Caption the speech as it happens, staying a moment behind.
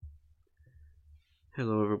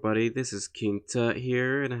Hello everybody, this is King Tut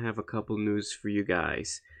here, and I have a couple news for you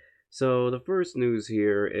guys. So the first news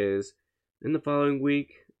here is, in the following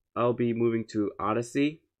week, I'll be moving to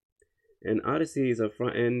Odysee, and Odysee is a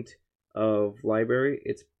front end of Library.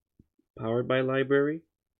 It's powered by Library,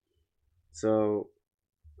 so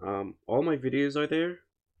all my videos are there.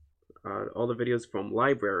 All the videos from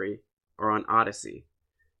Library are on Odysee.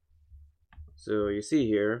 So you see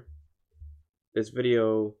here, this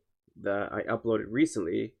video that I uploaded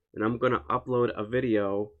recently, and I'm gonna upload a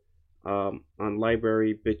video on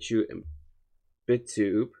Library, BitChute, and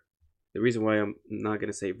BitTube. The reason why I'm not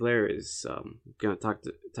gonna say Vlare is gonna talk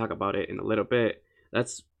about it in a little bit.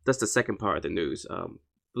 That's the second part of the news.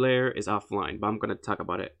 Vlare is offline, but I'm gonna talk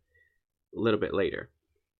about it a little bit later.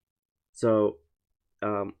 So,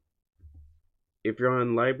 um, if you're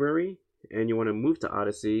on Library and you want to move to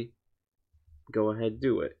Odysee, go ahead,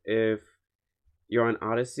 do it. If you're on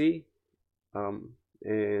Odysee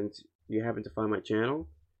and you happen to find my channel,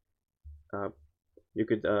 you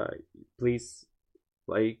could please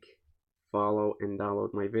like, follow, and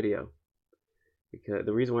download my video. Because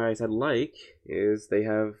the reason why I said like is they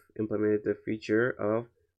have implemented the feature of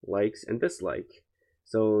likes and dislike.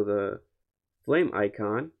 So the flame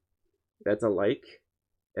icon, that's a like,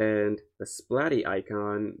 and the splatty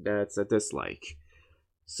icon, that's a dislike.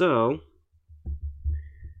 So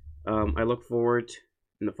I look forward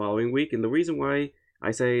in the following week, and the reason why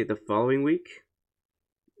I say the following week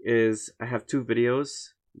is I have two videos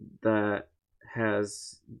that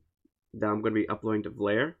I'm going to be uploading to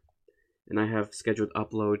Vlare, and I have scheduled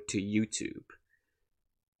upload to YouTube.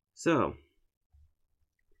 So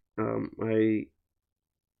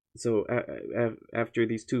after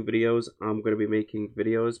these two videos, I'm going to be making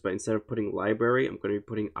videos, but instead of putting Library, I'm going to be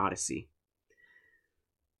putting Odysee.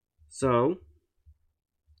 So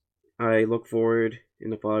I look forward in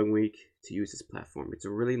the following week to use this platform. It's a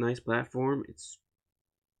really nice platform. It's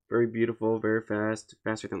very beautiful, very fast,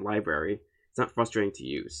 faster than Library. It's not frustrating to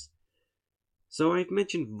use. So I've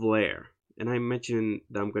mentioned Vlare, and I mentioned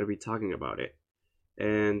that I'm going to be talking about it.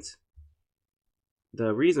 And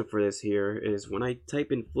the reason for this here is when I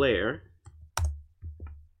type in Vlare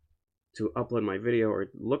to upload my video or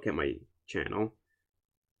look at my channel,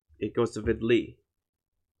 it goes to vidly.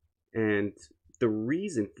 And the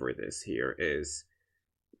reason for this here is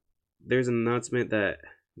there's an announcement that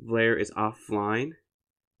Vlare is offline.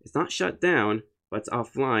 It's not shut down, but it's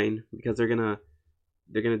offline because they're gonna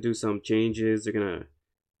do some changes. They're gonna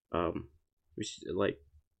like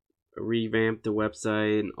revamp the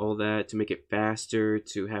website and all that to make it faster,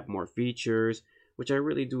 to have more features, which I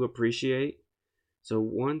really do appreciate. So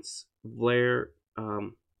once Vlare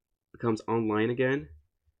becomes online again,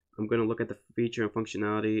 I'm gonna look at the feature and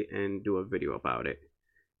functionality and do a video about it.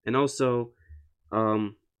 And also,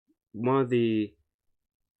 one of the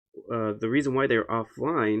reason why they're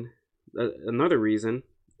offline, another reason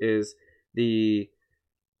is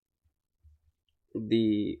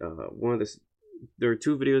one of there are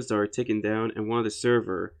two videos that are taken down, and one of the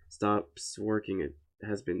server stops working. It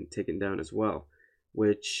has been taken down as well,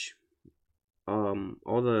 which all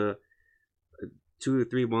the 2 to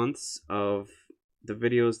 3 months of the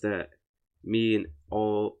videos that me and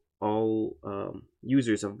all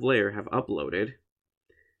users of Vlare have uploaded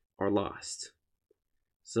are lost.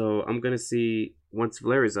 So I'm gonna see, once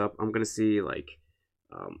Vlare is up, I'm gonna see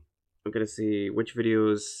which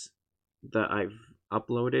videos that I've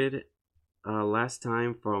uploaded last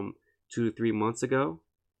time from 2 to 3 months ago,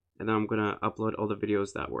 and then I'm gonna upload all the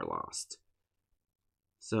videos that were lost.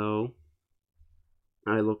 So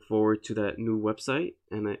I look forward to that new website,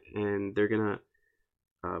 and they're gonna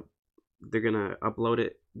upload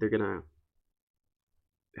it. They're gonna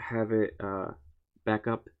have it back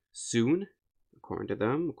up soon, according to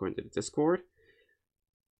them, according to the Discord,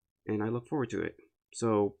 and I look forward to it.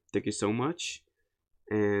 So thank you so much,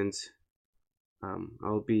 and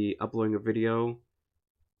I'll be uploading a video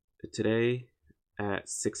today at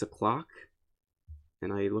 6 o'clock,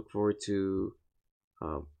 and I look forward to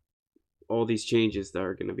all these changes that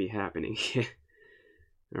are going to be happening.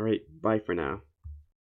 All right, bye for now.